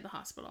second stay at the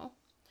hospital,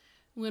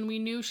 when we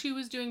knew she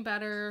was doing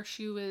better,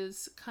 she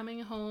was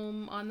coming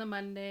home on the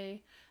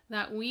Monday,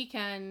 that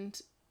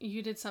weekend,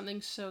 you did something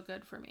so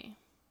good for me.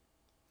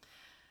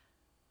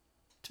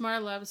 Tamara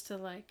loves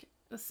to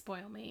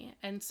spoil me.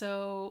 And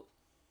so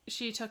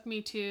she took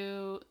me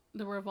to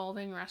the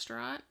Revolving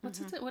Restaurant.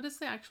 What is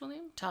the actual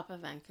name? Top of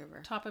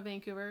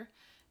Vancouver.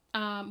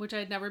 Which I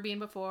had never been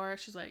before.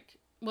 She's like,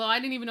 well, I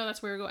didn't even know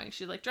that's where we were going.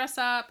 She's like, dress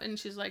up. And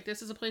she's like,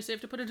 this is a place you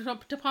have to put a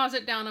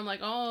deposit down. I'm like,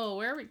 oh,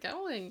 where are we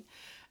going?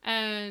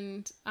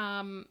 And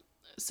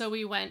so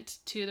we went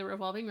to the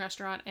Revolving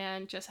Restaurant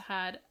and just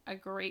had a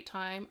great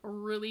time.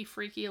 Really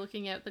freaky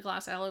looking at the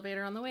glass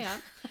elevator on the way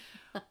up.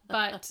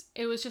 But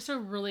it was just a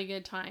really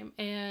good time.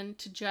 And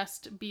to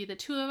just be the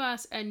two of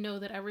us and know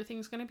that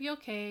everything's going to be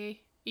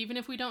okay. Even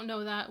if we don't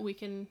know that, we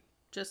can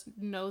just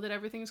know that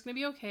everything's going to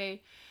be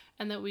okay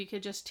and that we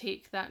could just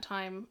take that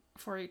time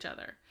for each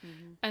other.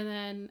 Mm-hmm. And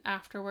then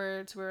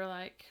afterwards we were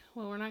like,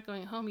 well, we're not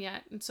going home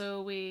yet. And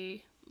so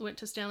we went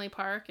to Stanley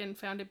Park and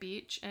found a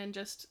beach and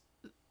just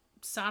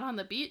sat on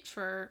the beach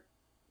for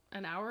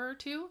an hour or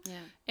two.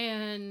 Yeah.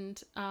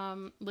 And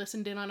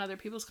listened in on other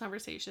people's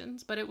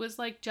conversations. But it was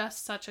like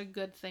just such a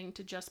good thing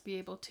to just be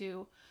able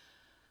to,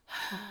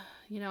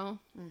 you know,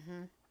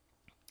 Mm-hmm.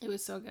 it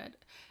was so good.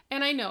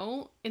 And I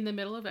know in the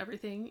middle of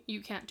everything,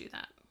 you can't do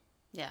that.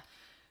 Yeah.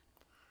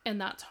 And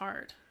that's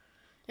hard.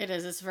 It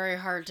is. It's very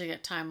hard to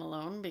get time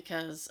alone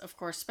because, of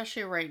course,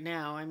 especially right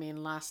now. I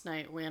mean, last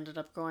night we ended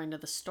up going to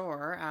the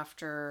store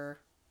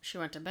after she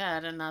went to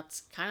bed, and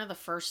that's kind of the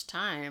first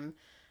time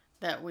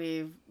that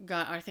we've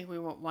got. I think we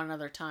went one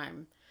other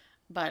time,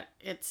 but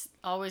it's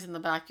always in the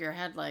back of your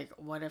head, like,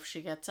 what if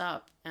she gets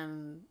up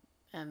and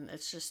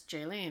it's just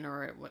Jaylene,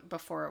 or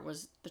before it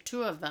was the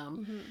two of them.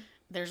 Mm-hmm.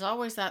 There's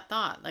always that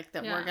thought, like,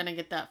 that Yeah. we're gonna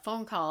get that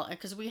phone call,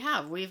 because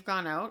we've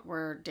gone out.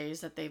 We're days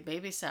that they've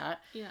babysat.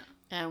 Yeah.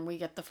 And we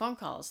get the phone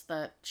calls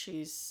that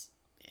she's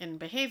in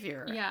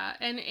behavior. Yeah,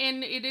 and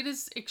it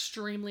is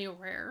extremely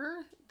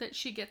rare that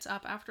she gets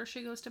up after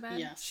she goes to bed.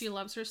 Yes. She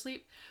loves her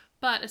sleep.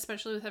 But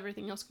especially with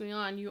everything else going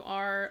on, you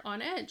are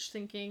on edge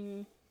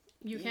thinking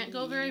you can't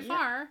go very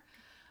Yeah.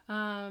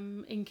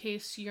 far in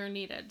case you're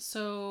needed.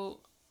 So,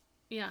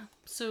 yeah.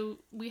 So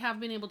we have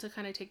been able to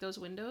kind of take those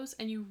windows,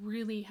 and you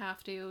really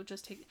have to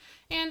just take...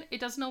 And it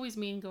doesn't always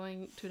mean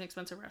going to an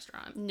expensive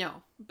restaurant.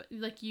 No. But,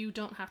 like, you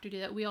don't have to do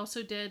that. We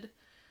also did...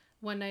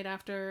 One night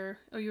after,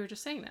 oh, you were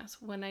just saying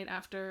this. One night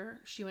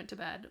after she went to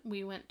bed,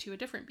 we went to a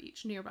different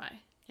beach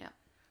nearby. Yeah.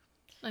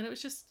 And it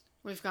was just...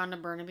 We've gone to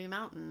Burnaby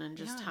Mountain and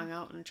just hung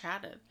out and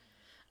chatted.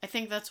 I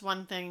think that's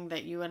one thing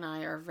that you and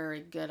I are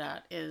very good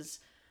at, is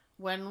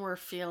when we're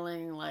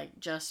feeling like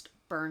just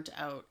burnt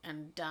out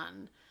and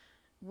done,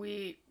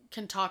 we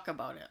can talk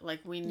about it. Like,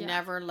 we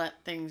never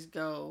let things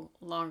go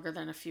longer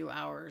than a few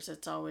hours.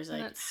 It's always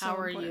like, how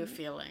are you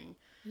feeling?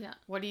 Yeah.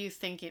 What are you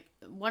thinking?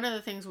 One of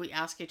the things we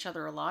ask each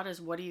other a lot is,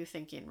 what are you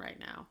thinking right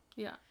now?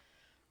 Yeah.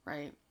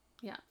 Right?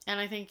 Yeah. And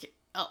I think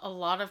a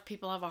lot of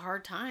people have a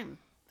hard time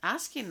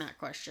asking that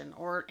question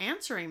or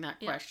answering that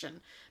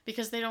question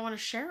because they don't want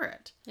to share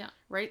it. Yeah.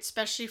 Right?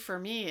 Especially for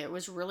me, it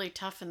was really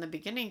tough in the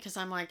beginning because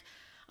I'm like,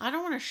 I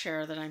don't want to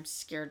share that I'm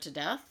scared to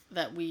death,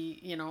 that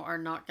we, are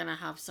not going to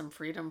have some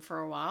freedom for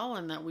a while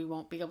and that we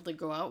won't be able to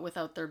go out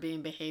without there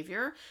being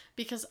behavior,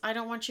 because I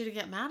don't want you to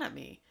get mad at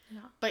me.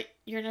 Yeah. But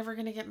you're never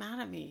going to get mad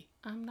at me.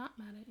 I'm not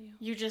mad at you.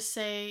 You just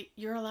say,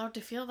 you're allowed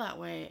to feel that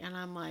way. And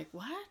I'm like,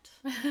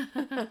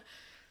 what?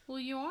 Well,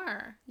 you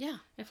are. Yeah.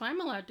 If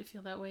I'm allowed to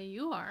feel that way,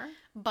 you are.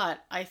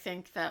 But I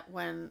think that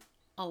when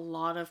a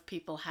lot of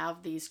people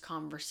have these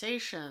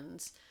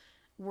conversations,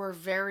 we're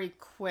very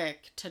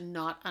quick to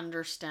not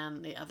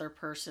understand the other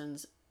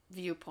person's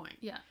viewpoint.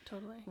 Yeah,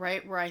 totally.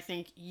 Right? Where I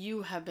think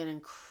you have been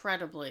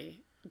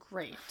incredibly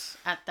great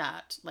at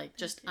that, like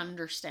just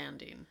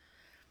understanding.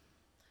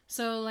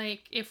 So,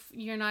 like, if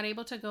you're not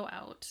able to go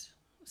out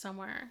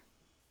somewhere,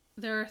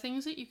 there are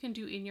things that you can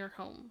do in your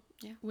home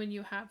when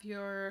you have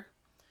your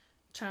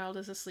child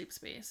as a sleep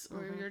space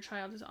or your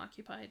child is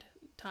occupied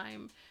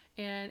time.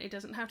 And it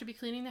doesn't have to be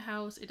cleaning the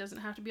house. It doesn't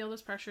have to be all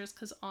those pressures,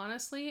 because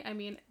honestly, I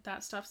mean,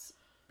 that stuff's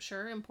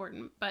sure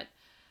important, but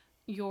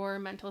your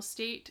mental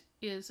state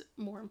is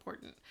more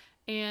important.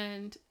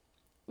 And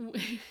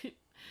I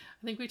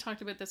think we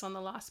talked about this on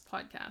the last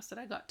podcast, that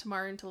I got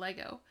Tamar into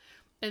Lego.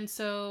 And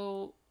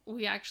so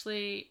we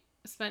actually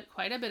spent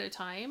quite a bit of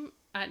time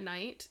at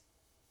night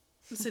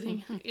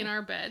sitting in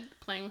our bed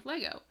playing with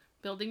Lego,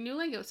 building new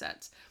Lego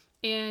sets.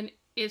 And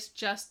it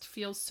just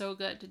feels so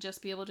good to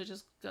just be able to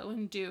just go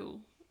and do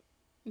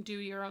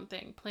your own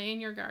thing, play in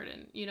your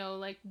garden,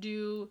 like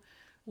do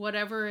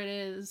whatever it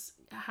is,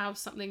 have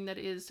something that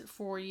is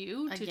for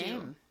you to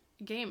do.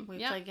 A game. We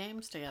play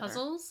games together.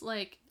 Puzzles,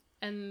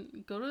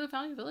 and go to the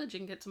Value Village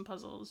and get some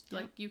puzzles.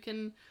 Like, you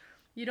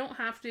don't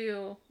have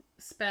to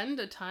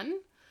spend a ton.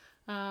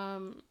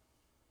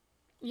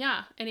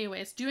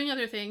 Anyways, doing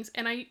other things.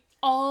 And I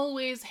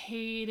always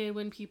hated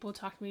when people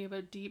talk to me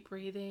about deep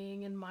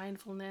breathing and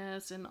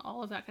mindfulness and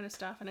all of that kind of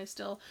stuff. And I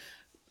still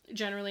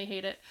generally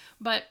hate it.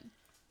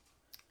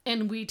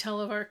 And we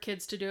tell our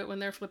kids to do it when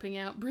they're flipping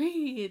out,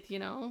 breathe,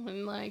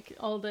 and like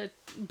all the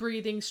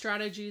breathing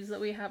strategies that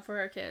we have for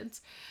our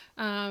kids.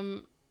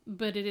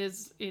 But it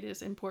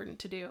is important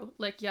to do.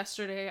 Like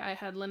yesterday, I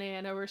had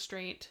Lenaya no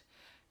restraint,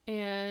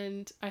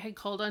 and I had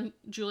called on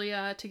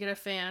Julia to get a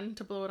fan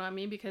to blow it on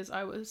me because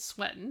I was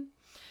sweating,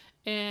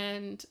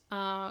 and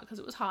because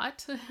it was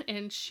hot,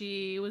 and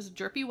she was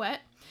drippy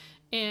wet,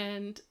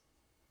 and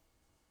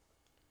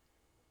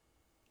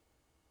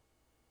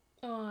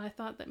I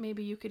thought that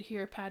maybe you could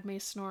hear Padme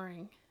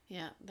snoring.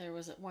 Yeah, there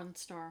was one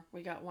snore.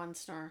 We got one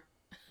snore.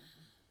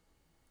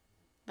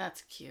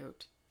 That's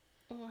cute.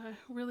 Oh, I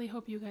really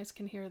hope you guys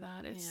can hear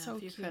that. It's so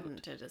cute. If you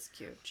couldn't, it is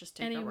cute. Just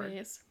take our word.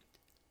 Anyways,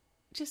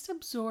 just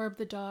absorb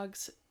the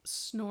dog's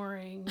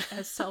snoring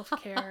as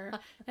self-care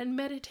and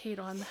meditate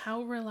on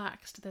how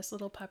relaxed this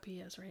little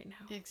puppy is right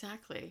now.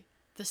 Exactly.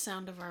 The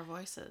sound of our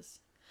voices.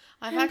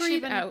 I've And actually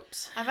breathe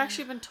out. I've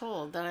actually been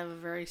told that I have a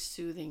very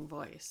soothing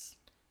voice.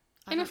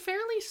 And a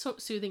fairly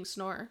soothing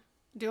snore.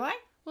 Do I?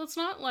 Well, it's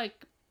not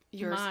like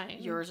mine.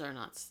 Yours are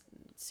not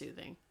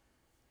soothing.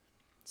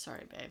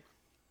 Sorry, babe.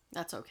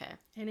 That's okay.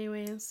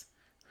 Anyways,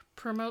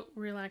 promote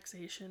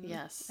relaxation.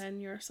 Yes.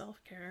 And your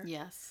self-care.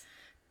 Yes.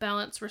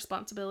 Balance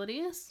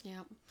responsibilities.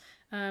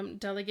 Yep.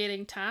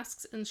 Delegating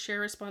tasks and share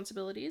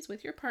responsibilities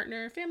with your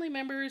partner, family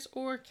members,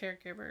 or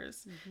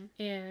caregivers.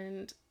 Mm-hmm.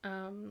 And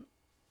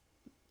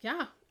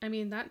yeah, I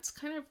mean, that's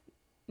kind of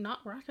not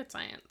rocket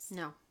science.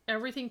 No.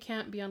 Everything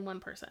can't be on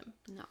one person.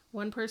 No.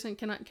 One person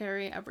cannot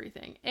carry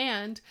everything.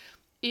 And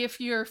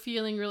if you're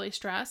feeling really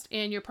stressed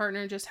and your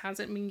partner just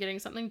hasn't been getting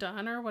something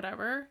done or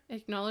whatever,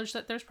 acknowledge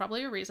that there's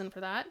probably a reason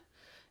for that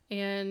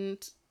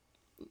and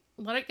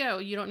let it go.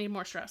 You don't need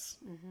more stress.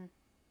 Mm-hmm.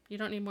 You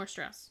don't need more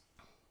stress.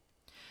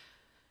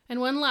 And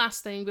one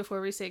last thing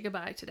before we say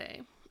goodbye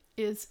today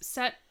is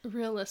set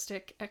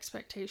realistic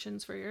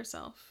expectations for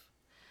yourself.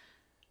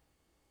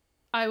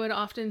 I would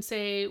often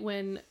say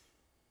when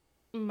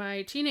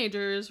my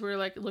teenagers were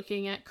like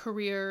looking at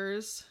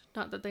careers,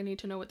 not that they need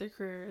to know what their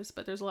career is,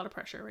 but there's a lot of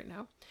pressure right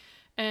now.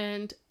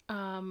 And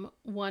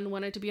one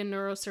wanted to be a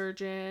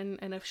neurosurgeon,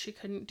 and if she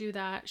couldn't do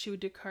that, she would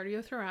do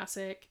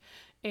cardiothoracic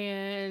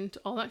and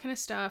all that kind of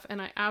stuff.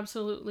 And I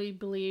absolutely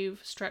believe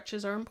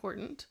stretches are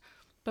important,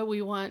 but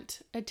we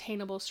want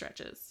attainable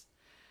stretches,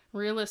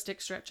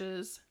 realistic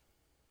stretches,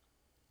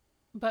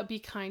 but be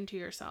kind to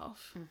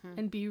yourself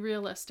and be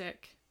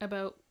realistic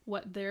about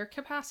what their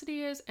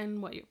capacity is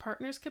and what your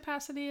partner's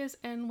capacity is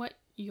and what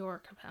your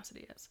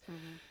capacity is.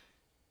 Mm-hmm.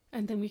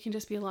 And then we can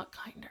just be a lot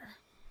kinder.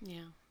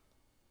 Yeah,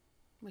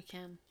 we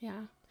can.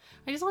 Yeah.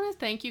 I just want to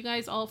thank you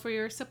guys all for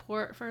your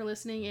support, for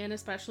listening in,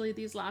 especially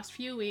these last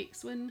few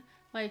weeks when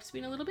life's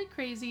been a little bit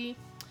crazy.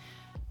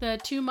 The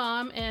Two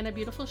Mom and a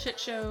Beautiful Shit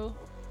Show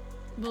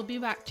will be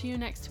back to you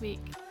next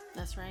week.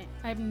 That's right.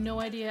 I have no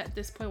idea at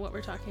this point what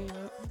we're talking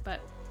about,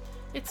 but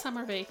it's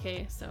summer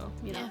vacay, so,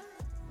 you know. Yeah.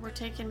 We're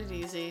taking it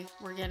easy.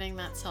 We're getting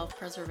that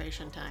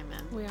self-preservation time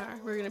in. We are.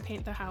 We're going to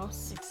paint the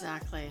house.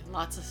 Exactly.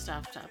 Lots of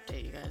stuff to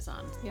update you guys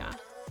on. Yeah.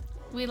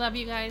 We love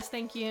you guys.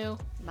 Thank you.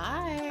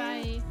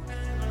 Bye.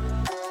 Bye.